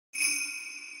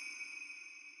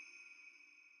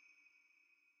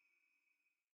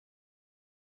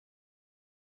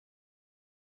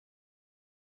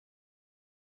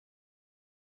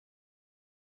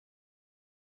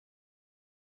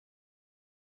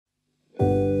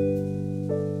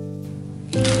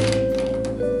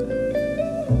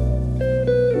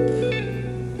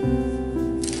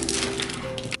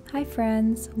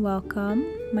friends, welcome.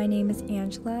 My name is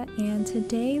Angela and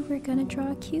today we're gonna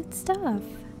draw cute stuff.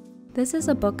 This is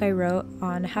a book I wrote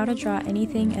on how to draw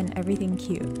anything and everything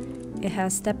cute. It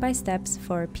has step-by-steps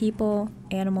for people,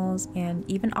 animals, and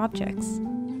even objects.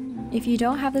 If you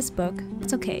don't have this book,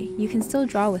 it's okay, you can still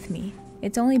draw with me.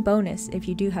 It's only bonus if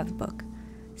you do have the book.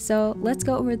 So let's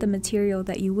go over the material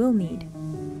that you will need.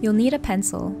 You'll need a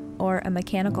pencil or a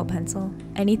mechanical pencil,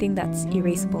 anything that's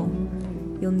erasable.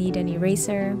 You'll need an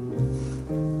eraser.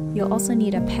 You'll also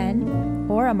need a pen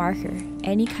or a marker,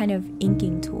 any kind of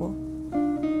inking tool.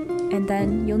 And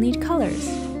then you'll need colors.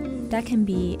 That can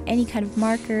be any kind of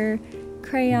marker,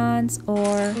 crayons,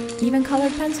 or even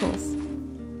colored pencils.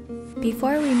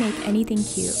 Before we make anything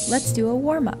cute, let's do a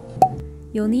warm-up.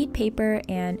 You'll need paper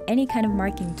and any kind of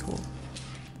marking tool.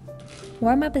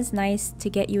 Warm-up is nice to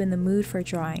get you in the mood for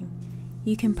drawing.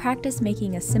 You can practice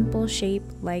making a simple shape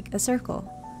like a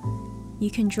circle. You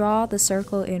can draw the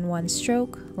circle in one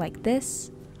stroke, like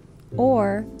this,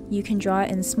 or you can draw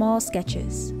it in small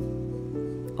sketches.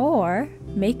 Or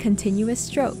make continuous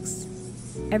strokes.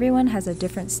 Everyone has a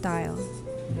different style.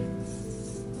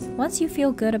 Once you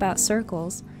feel good about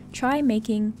circles, try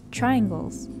making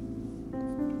triangles.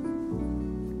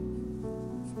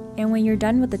 And when you're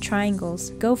done with the triangles,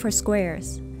 go for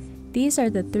squares. These are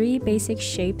the 3 basic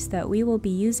shapes that we will be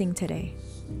using today.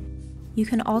 You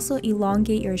can also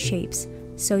elongate your shapes,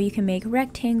 so you can make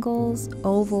rectangles,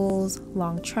 ovals,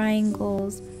 long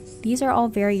triangles. These are all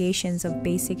variations of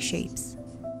basic shapes.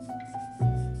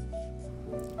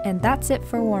 And that's it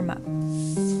for warm-up.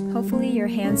 Hopefully your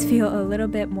hands feel a little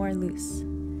bit more loose.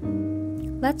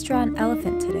 Let's draw an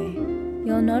elephant today.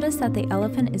 You'll notice that the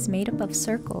elephant is made up of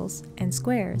circles and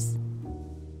squares.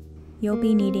 You'll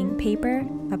be needing paper,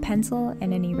 a pencil,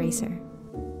 and an eraser.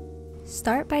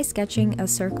 Start by sketching a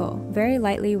circle very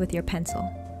lightly with your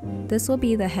pencil. This will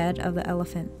be the head of the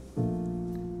elephant.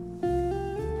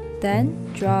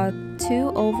 Then draw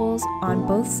 2 ovals on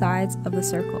both sides of the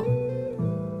circle.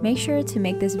 Make sure to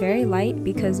make this very light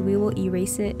because we will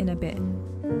erase it in a bit.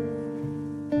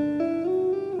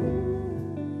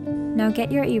 Now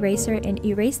get your eraser and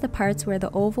erase the parts where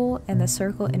the oval and the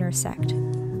circle intersect.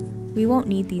 We won't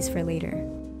need these for later.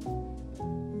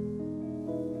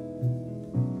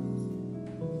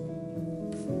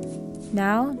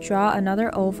 Now draw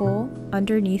another oval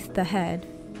underneath the head.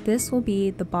 This will be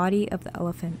the body of the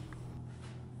elephant.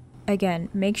 Again,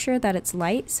 make sure that it's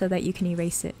light so that you can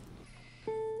erase it.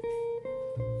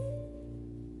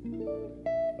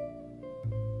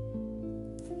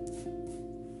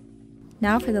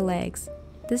 Now for the legs.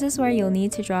 This is where you'll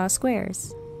need to draw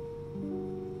squares.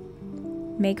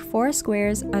 Make 4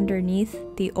 squares underneath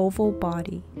the oval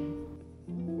body.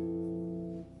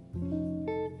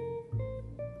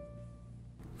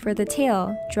 For the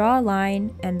tail, draw a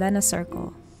line and then a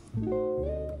circle.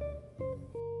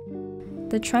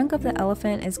 The trunk of the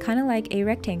elephant is kind of like a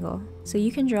rectangle, so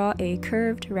you can draw a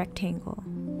curved rectangle.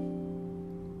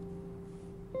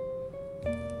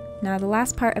 Now the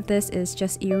last part of this is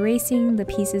just erasing the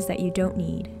pieces that you don't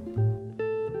need.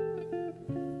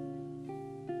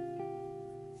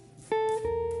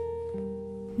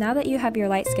 Now that you have your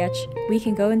light sketch, we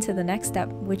can go into the next step,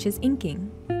 which is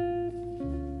inking.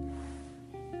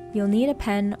 You'll need a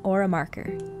pen or a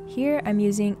marker. Here I'm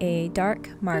using a dark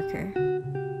marker.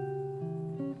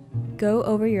 Go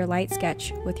over your light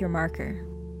sketch with your marker.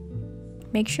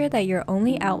 Make sure that you're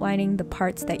only outlining the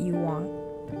parts that you want.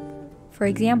 For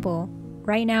example,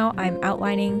 right now I'm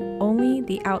outlining only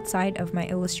the outside of my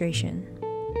illustration.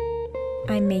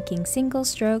 I'm making single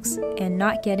strokes and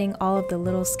not getting all of the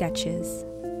little sketches.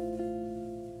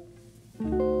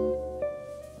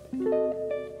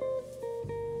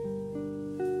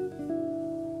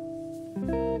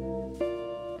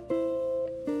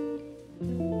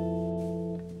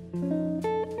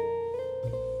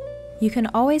 You can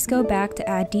always go back to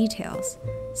add details.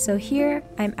 So here,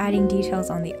 I'm adding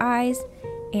details on the eyes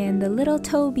and the little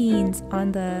toe beans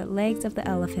on the legs of the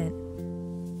elephant.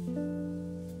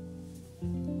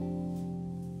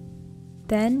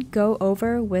 Then go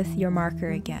over with your marker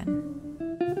again.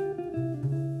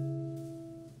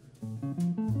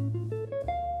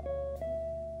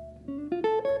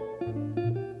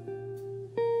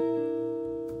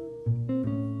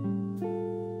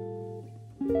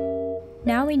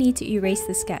 Now we need to erase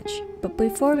the sketch, but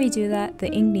before we do that, the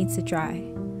ink needs to dry.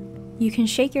 You can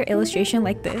shake your illustration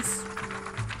like this,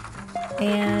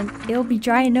 and it'll be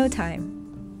dry in no time.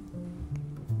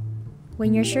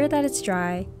 When you're sure that it's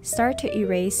dry, start to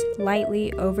erase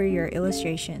lightly over your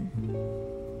illustration.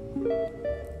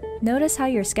 Notice how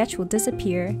your sketch will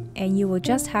disappear and you will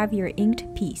just have your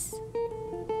inked piece.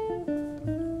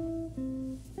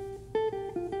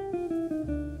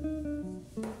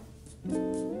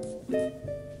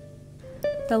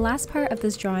 The last part of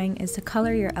this drawing is to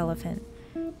color your elephant.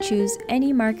 Choose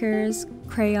any markers,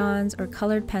 crayons, or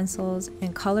colored pencils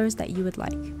and colors that you would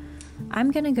like.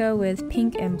 I'm gonna go with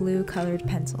pink and blue colored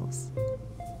pencils.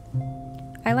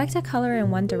 I like to color in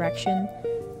one direction.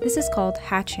 This is called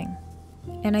hatching.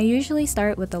 And I usually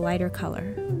start with the lighter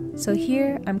color. So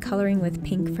here I'm coloring with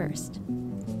pink first.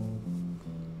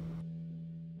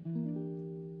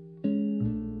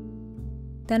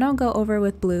 Then I'll go over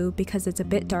with blue because it's a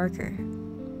bit darker.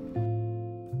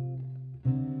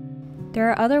 There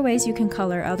are other ways you can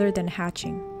color other than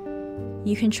hatching.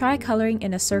 You can try coloring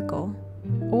in a circle,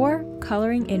 or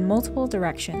coloring in multiple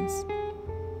directions.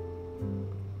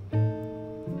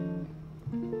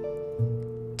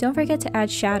 Don't forget to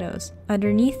add shadows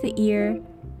underneath the ear,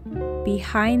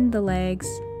 behind the legs,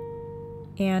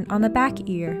 and on the back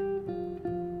ear.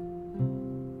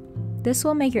 This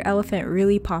will make your elephant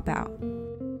really pop out.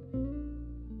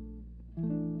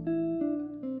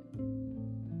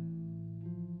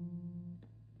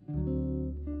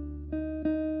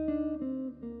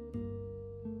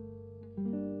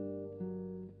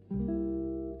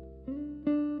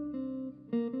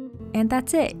 And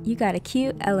that's it, you got a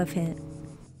cute elephant.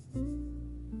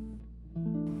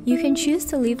 You can choose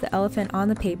to leave the elephant on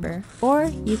the paper, or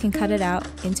you can cut it out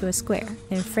into a square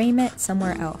and frame it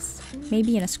somewhere else,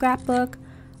 maybe in a scrapbook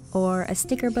or a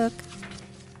sticker book.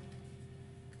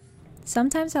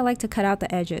 Sometimes I like to cut out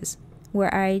the edges,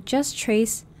 where I just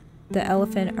trace the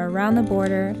elephant around the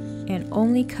border and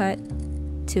only cut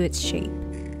to its shape.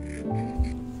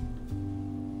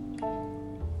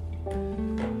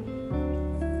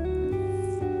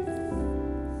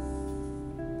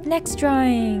 Next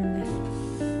drawing!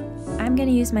 I'm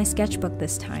gonna use my sketchbook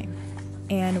this time,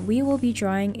 and we will be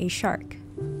drawing a shark.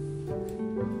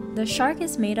 The shark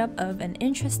is made up of an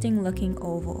interesting looking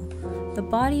oval. The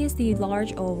body is the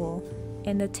large oval,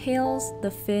 and the tails,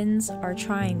 the fins, are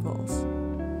triangles.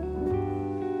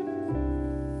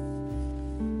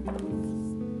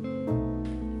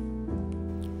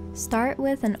 Start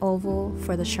with an oval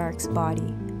for the shark's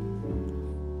body.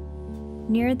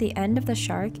 Near the end of the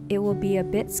shark, it will be a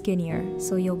bit skinnier,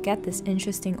 so you'll get this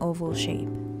interesting oval shape.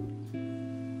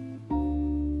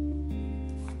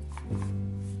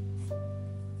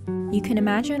 You can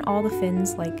imagine all the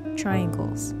fins like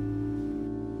triangles.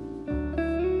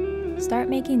 Start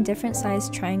making different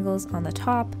sized triangles on the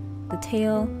top, the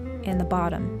tail, and the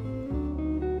bottom.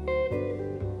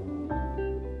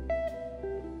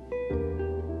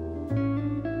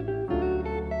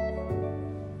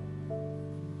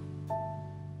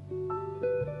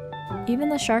 Even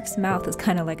the shark's mouth is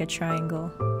kind of like a triangle.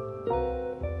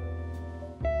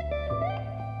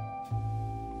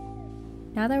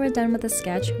 Now that we're done with the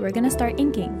sketch, we're gonna start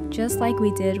inking, just like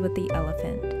we did with the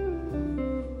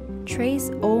elephant.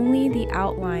 Trace only the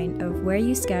outline of where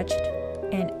you sketched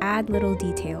and add little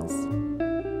details.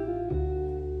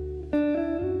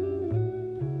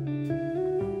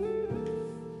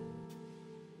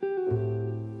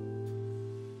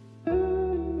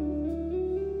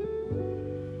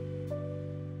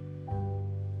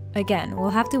 Again, we'll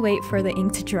have to wait for the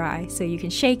ink to dry, so you can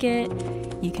shake it,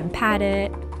 you can pat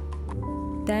it,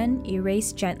 then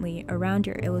erase gently around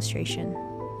your illustration.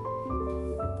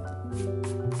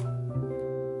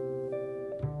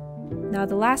 Now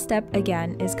the last step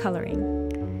again is coloring.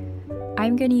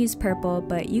 I'm going to use purple,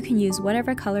 but you can use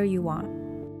whatever color you want.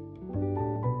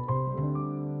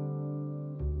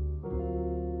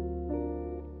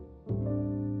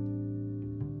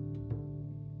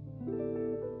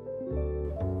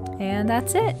 And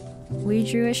that's it! We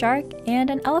drew a shark and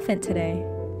an elephant today.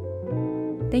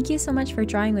 Thank you so much for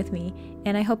drawing with me,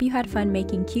 and I hope you had fun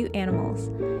making cute animals.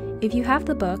 If you have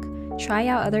the book, try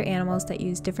out other animals that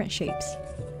use different shapes.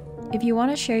 If you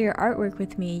want to share your artwork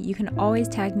with me, you can always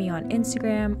tag me on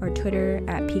Instagram or Twitter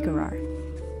at Pikarar.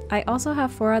 I also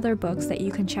have 4 other books that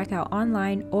you can check out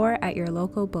online or at your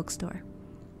local bookstore.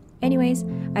 Anyways,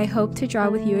 I hope to draw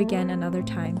with you again another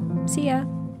time. See ya!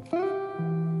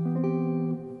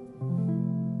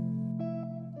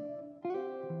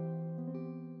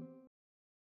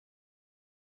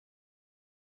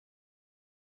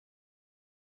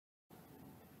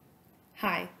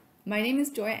 Hi, my name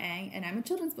is Joy Ang and I'm a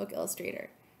children's book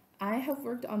illustrator. I have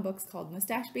worked on books called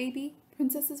Mustache Baby,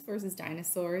 Princesses vs.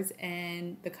 Dinosaurs,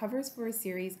 and the covers for a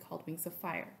series called Wings of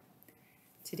Fire.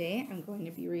 Today I'm going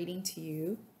to be reading to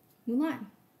you Mulan.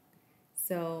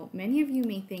 So many of you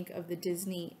may think of the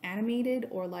Disney animated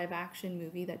or live action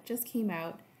movie that just came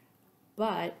out,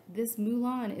 but this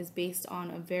Mulan is based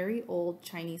on a very old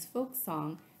Chinese folk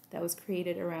song that was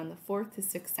created around the 4th to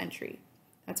 6th century.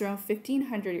 That's around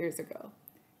 1500 years ago.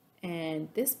 And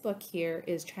this book here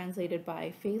is translated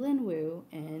by Feilin Wu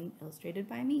and illustrated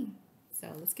by me. So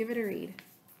let's give it a read.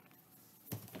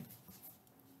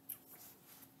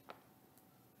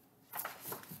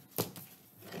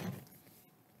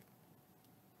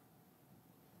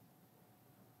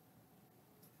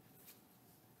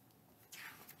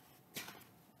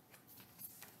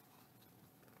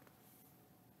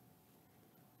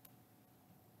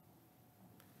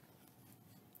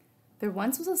 There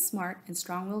once was a smart and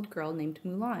strong-willed girl named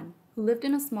Mulan, who lived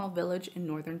in a small village in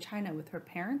northern China with her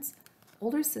parents,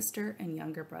 older sister, and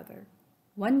younger brother.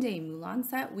 One day, Mulan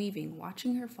sat weaving,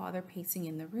 watching her father pacing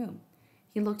in the room.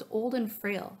 He looked old and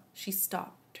frail. She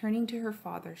stopped. Turning to her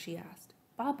father, she asked,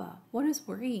 "Baba, what is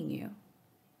worrying you?"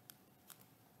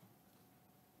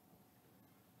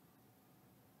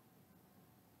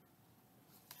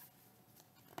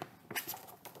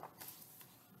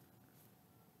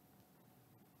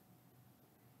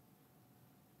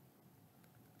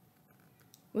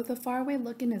 With a faraway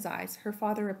look in his eyes, her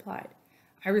father replied,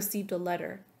 "I received a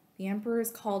letter. The emperor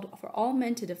has called for all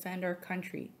men to defend our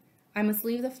country. I must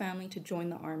leave the family to join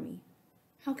the army."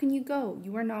 "How can you go?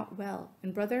 You are not well,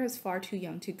 and brother is far too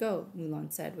young to go," Mulan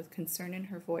said with concern in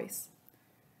her voice.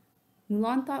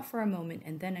 Mulan thought for a moment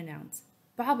and then announced,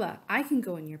 "Baba, I can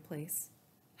go in your place."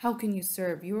 "How can you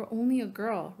serve? You are only a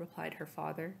girl," replied her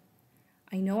father.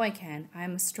 "I know I can. I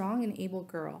am a strong and able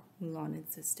girl," Mulan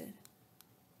insisted.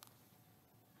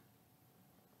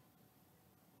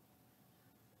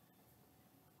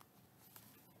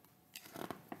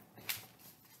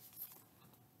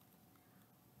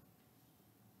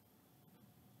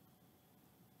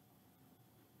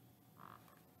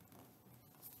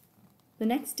 The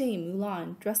next day,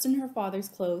 Mulan, dressed in her father's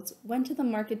clothes, went to the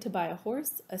market to buy a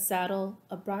horse, a saddle,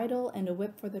 a bridle, and a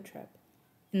whip for the trip.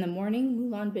 In the morning,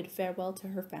 Mulan bid farewell to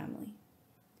her family.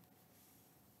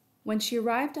 When she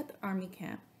arrived at the army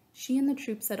camp, she and the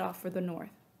troops set off for the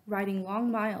north. Riding long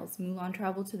miles, Mulan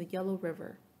traveled to the Yellow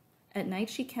River. At night,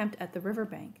 she camped at the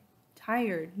riverbank.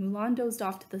 Tired, Mulan dozed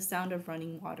off to the sound of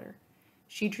running water.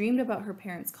 She dreamed about her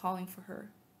parents calling for her.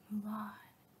 Mulan.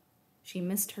 She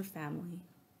missed her family.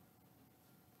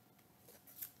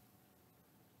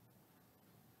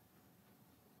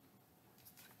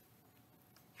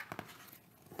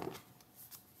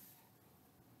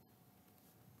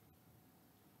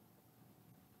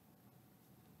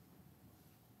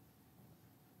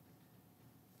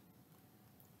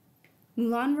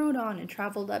 Mulan rode on and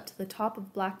traveled up to the top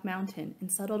of Black Mountain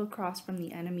and settled across from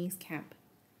the enemy's camp.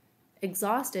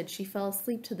 Exhausted, she fell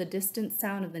asleep to the distant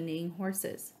sound of the neighing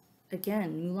horses.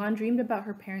 Again, Mulan dreamed about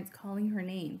her parents calling her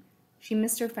name. She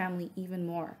missed her family even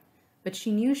more, but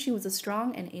she knew she was a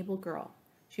strong and able girl.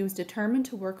 She was determined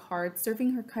to work hard,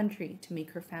 serving her country to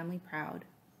make her family proud.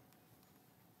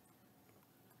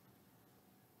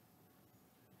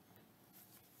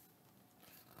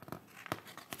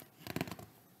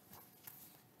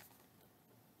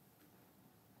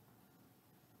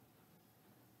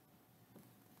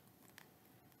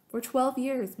 For 12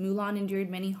 years, Mulan endured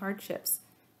many hardships.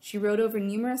 She rode over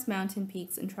numerous mountain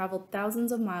peaks and traveled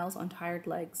thousands of miles on tired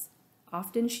legs.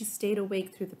 Often she stayed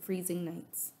awake through the freezing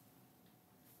nights.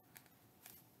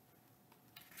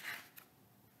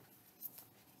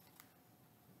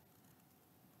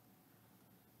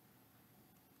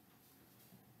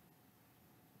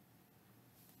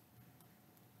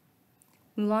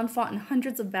 Mulan fought in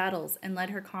hundreds of battles and led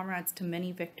her comrades to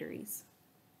many victories.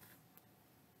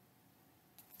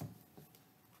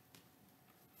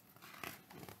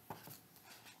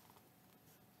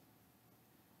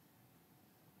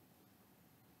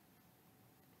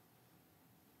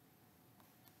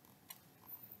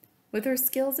 With her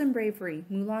skills and bravery,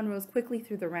 Mulan rose quickly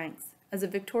through the ranks. As a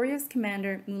victorious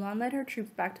commander, Mulan led her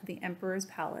troops back to the emperor's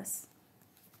palace.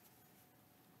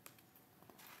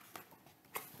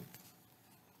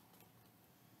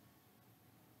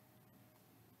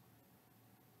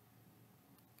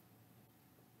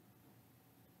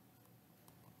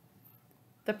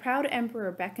 The proud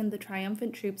emperor beckoned the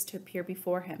triumphant troops to appear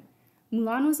before him.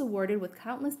 Mulan was awarded with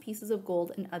countless pieces of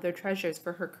gold and other treasures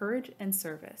for her courage and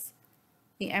service.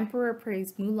 The emperor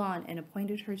praised Mulan and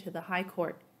appointed her to the high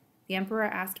court. The emperor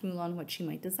asked Mulan what she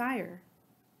might desire.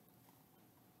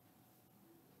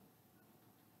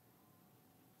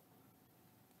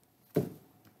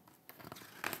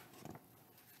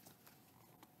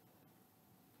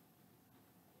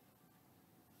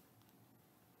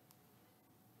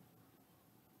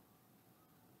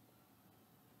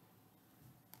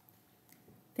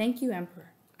 "Thank you,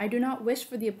 Emperor. I do not wish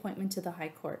for the appointment to the high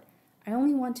court. I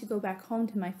only want to go back home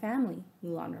to my family,"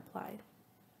 Mulan replied.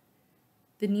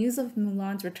 The news of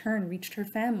Mulan's return reached her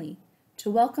family. To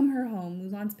welcome her home,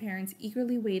 Mulan's parents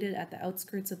eagerly waited at the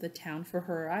outskirts of the town for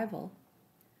her arrival.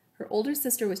 Her older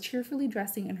sister was cheerfully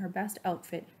dressing in her best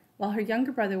outfit, while her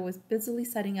younger brother was busily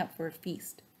setting up for a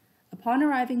feast. Upon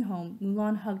arriving home,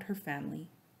 Mulan hugged her family.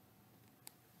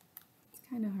 It's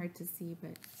kind of hard to see,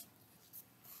 but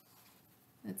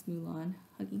that's Mulan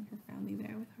hugging her family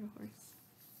there with her horse.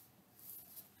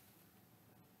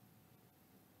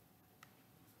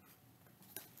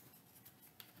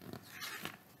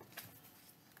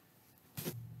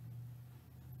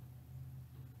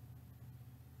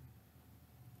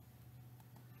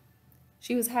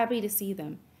 She was happy to see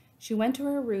them. She went to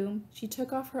her room, she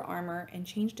took off her armor, and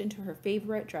changed into her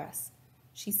favorite dress.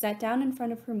 She sat down in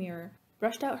front of her mirror,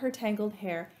 brushed out her tangled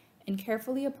hair, and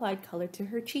carefully applied color to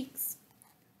her cheeks.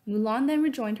 Mulan then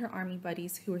rejoined her army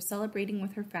buddies who were celebrating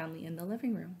with her family in the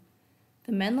living room.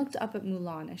 The men looked up at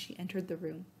Mulan as she entered the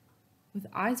room. With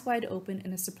eyes wide open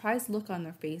and a surprised look on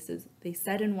their faces, they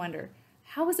said in wonder,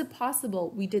 "How is it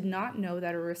possible we did not know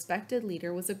that a respected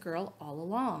leader was a girl all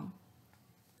along?"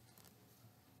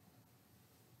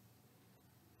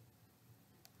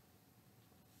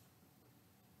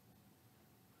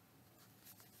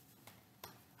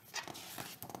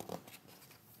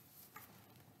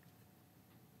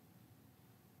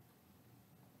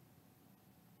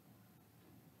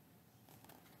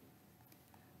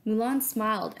 Mulan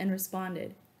smiled and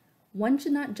responded, "One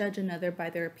should not judge another by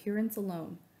their appearance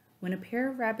alone. When a pair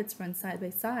of rabbits run side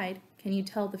by side, can you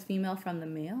tell the female from the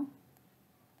male?"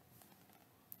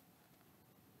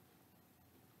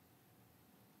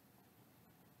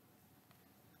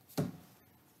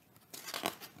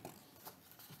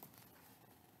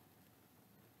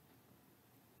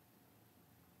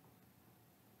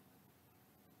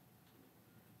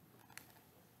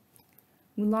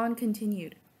 Mulan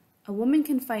continued, "A woman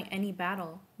can fight any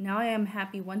battle. Now I am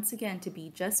happy once again to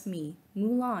be just me,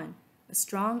 Mulan, a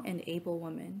strong and able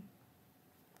woman."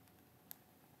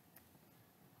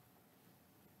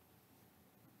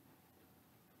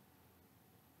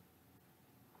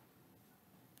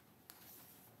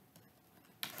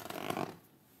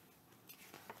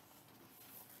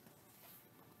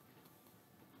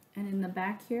 And in the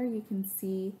back here, you can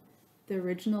see the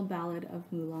original ballad of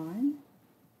Mulan,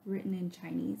 written in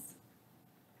Chinese.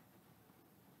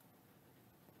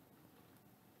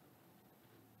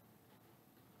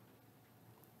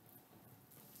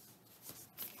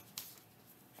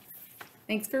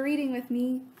 Thanks for reading with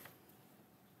me.